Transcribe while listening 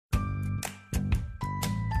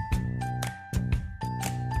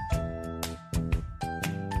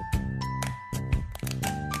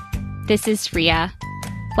this is Rhea.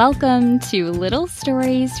 Welcome to Little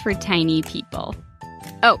Stories for Tiny People.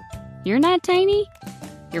 Oh, you're not tiny?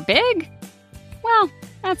 You're big? Well,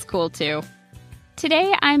 that's cool too.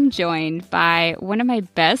 Today I'm joined by one of my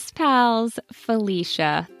best pals,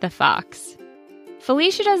 Felicia the Fox.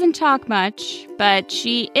 Felicia doesn't talk much, but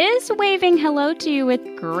she is waving hello to you with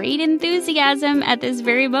great enthusiasm at this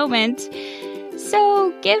very moment.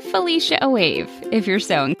 So give Felicia a wave if you're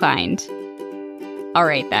so inclined. All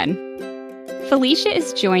right then. Felicia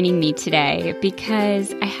is joining me today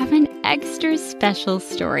because I have an extra special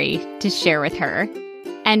story to share with her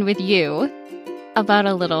and with you about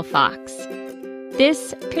a little fox.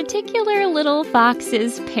 This particular little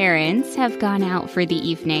fox's parents have gone out for the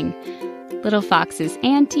evening. Little fox's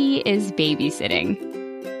auntie is babysitting.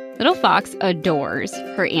 Little fox adores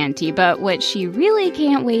her auntie, but what she really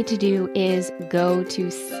can't wait to do is go to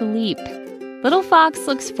sleep. Little fox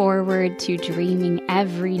looks forward to dreaming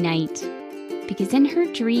every night because in her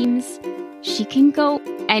dreams, she can go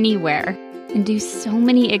anywhere and do so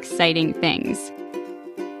many exciting things.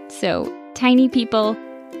 So, tiny people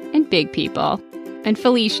and big people and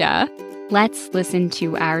Felicia, let's listen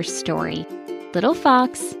to our story. Little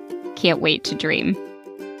Fox Can't Wait to Dream.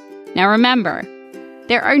 Now remember,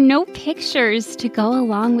 there are no pictures to go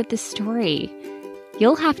along with the story.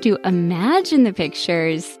 You'll have to imagine the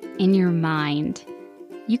pictures in your mind.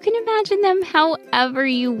 You can imagine them however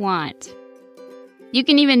you want. You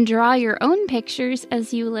can even draw your own pictures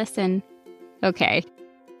as you listen. Okay,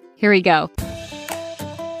 here we go.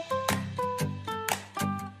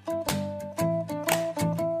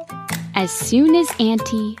 As soon as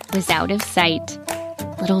Auntie was out of sight,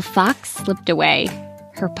 Little Fox slipped away,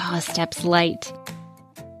 her paw steps light.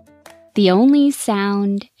 The only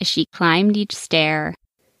sound as she climbed each stair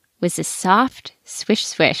was a soft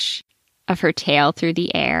swish-swish of her tail through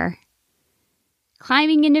the air.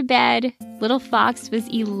 Climbing into bed, Little Fox was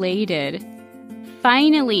elated.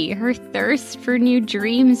 Finally, her thirst for new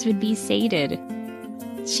dreams would be sated.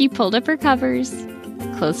 She pulled up her covers,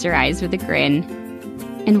 closed her eyes with a grin,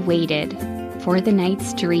 and waited for the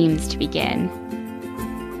night's dreams to begin.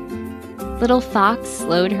 Little Fox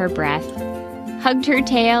slowed her breath, hugged her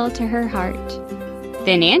tail to her heart.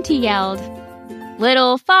 Then Auntie yelled,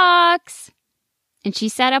 "Little Fox!" And she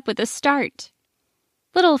sat up with a start.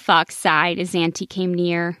 Little Fox sighed as Auntie came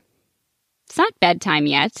near. "It's not bedtime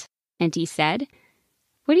yet," Auntie said.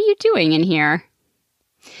 "What are you doing in here?"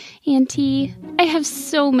 "Auntie, I have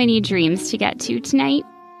so many dreams to get to tonight.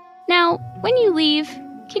 Now, when you leave,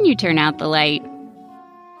 can you turn out the light?"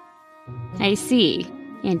 "I see,"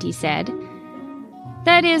 Auntie said.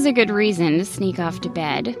 "That is a good reason to sneak off to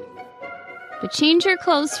bed. But change your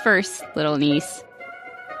clothes first, little niece.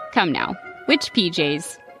 Come now, which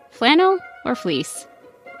PJs? Flannel or fleece?"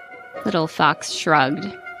 Little Fox shrugged.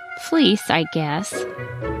 "Fleece, I guess."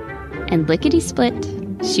 And lickety-split,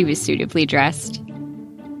 she was suitably dressed.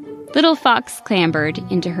 Little Fox clambered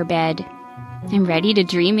into her bed. "I'm ready to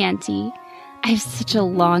dream, Auntie. I have such a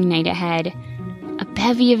long night ahead. A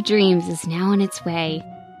bevy of dreams is now on its way.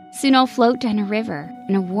 Soon I'll float down a river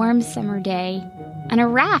on a warm summer day, on a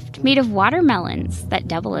raft made of watermelons that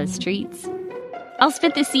double as treats. I'll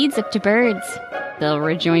spit the seeds up to birds. They'll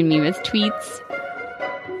rejoin me with tweets.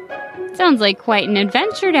 Sounds like quite an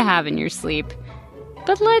adventure to have in your sleep.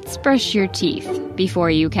 But let's brush your teeth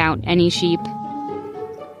before you count any sheep."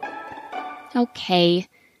 "Okay,"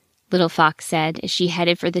 Little Fox said as she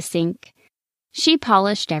headed for the sink. She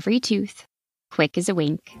polished every tooth, quick as a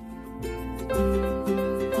wink.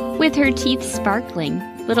 With her teeth sparkling,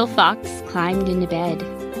 Little Fox climbed into bed.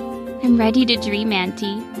 "I'm ready to dream,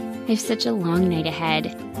 Auntie. I have such a long night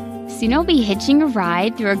ahead. Soon I'll be hitching a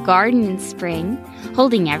ride through a garden in spring,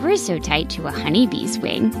 holding ever so tight to a honeybee's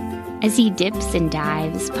wing, as he dips and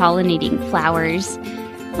dives, pollinating flowers.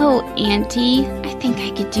 Oh, Auntie, I think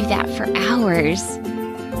I could do that for hours."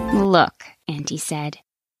 "Look," Auntie said,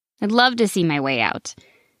 "I'd love to see my way out,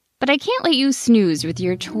 but I can't let you snooze with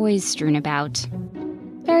your toys strewn about."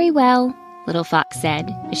 "Very well," Little Fox said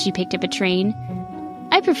as she picked up a train.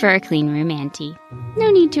 "I prefer a clean room, Auntie. No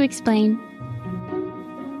need to explain."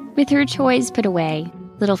 With her toys put away,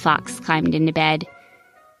 Little Fox climbed into bed.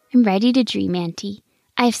 "I'm ready to dream, Auntie.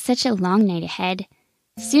 I have such a long night ahead.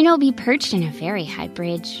 Soon I'll be perched on a very high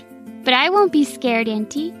bridge. But I won't be scared,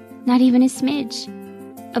 Auntie, not even a smidge.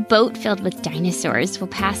 A boat filled with dinosaurs will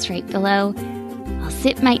pass right below. I'll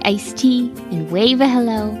sip my iced tea and wave a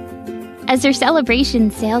hello. As their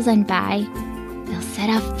celebration sails on by, they'll set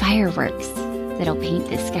off fireworks that'll paint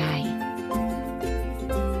the sky."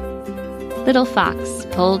 Little Fox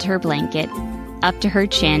pulled her blanket up to her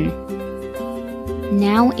chin.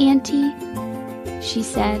 "Now, Auntie," she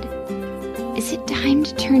said, Is it time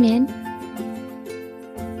to turn in?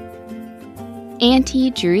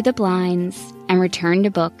 Auntie drew the blinds and returned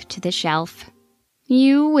a book to the shelf.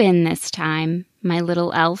 You win this time, my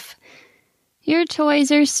little elf. Your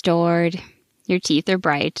toys are stored. Your teeth are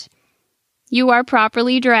bright. You are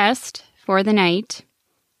properly dressed for the night.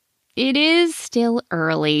 It is still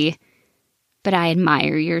early, but I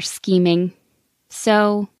admire your scheming.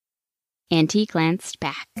 So, Auntie glanced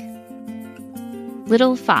back.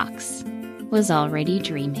 Little Fox was already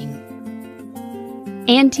dreaming.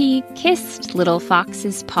 Auntie kissed Little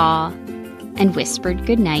Fox's paw and whispered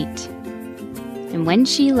goodnight. And when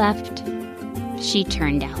she left, she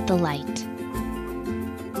turned out the light.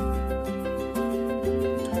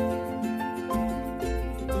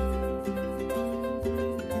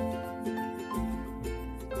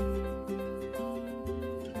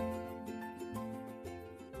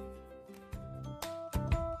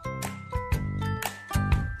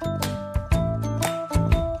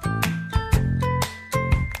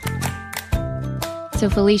 So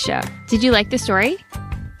Felicia, did you like the story?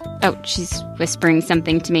 Oh, she's whispering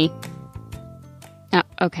something to me.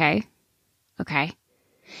 Okay.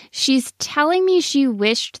 She's telling me she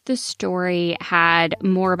wished the story had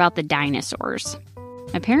more about the dinosaurs.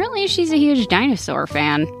 Apparently she's a huge dinosaur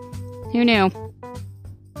fan. Who knew?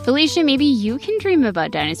 Felicia, maybe you can dream about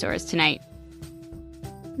dinosaurs tonight.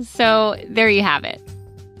 So there you have it.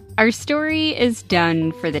 Our story is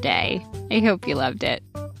done for the day. I hope you loved it.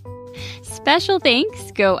 Special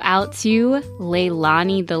thanks go out to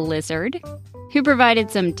Leilani the Lizard, who provided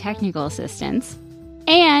some technical assistance,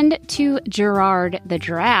 and to Gerard the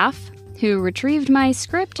Giraffe, who retrieved my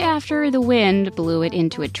script after the wind blew it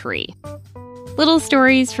into a tree. Little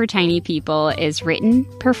Stories for Tiny People is written,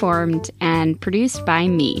 performed, and produced by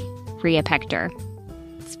me, Rhea Pector.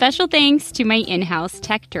 Special thanks to my in-house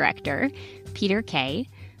tech director, Peter Kay,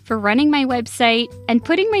 for running my website and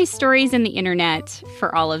putting my stories in the internet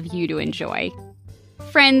for all of you to enjoy.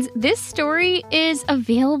 Friends, this story is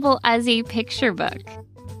available as a picture book.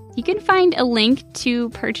 You can find a link to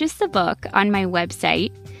purchase the book on my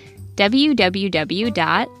website,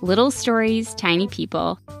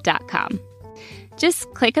 www.littlestoriestinypeople.com.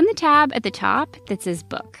 Just click on the tab at the top that says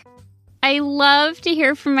book. I love to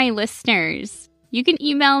hear from my listeners. You can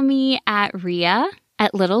email me at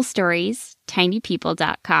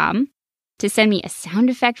rhea@littlestoriestinypeople.com to send me a sound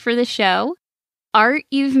effect for the show, art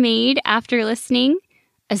you've made after listening,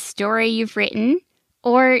 a story you've written,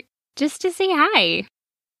 or just to say hi.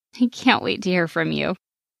 I can't wait to hear from you.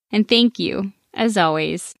 And thank you, as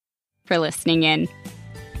always, for listening in.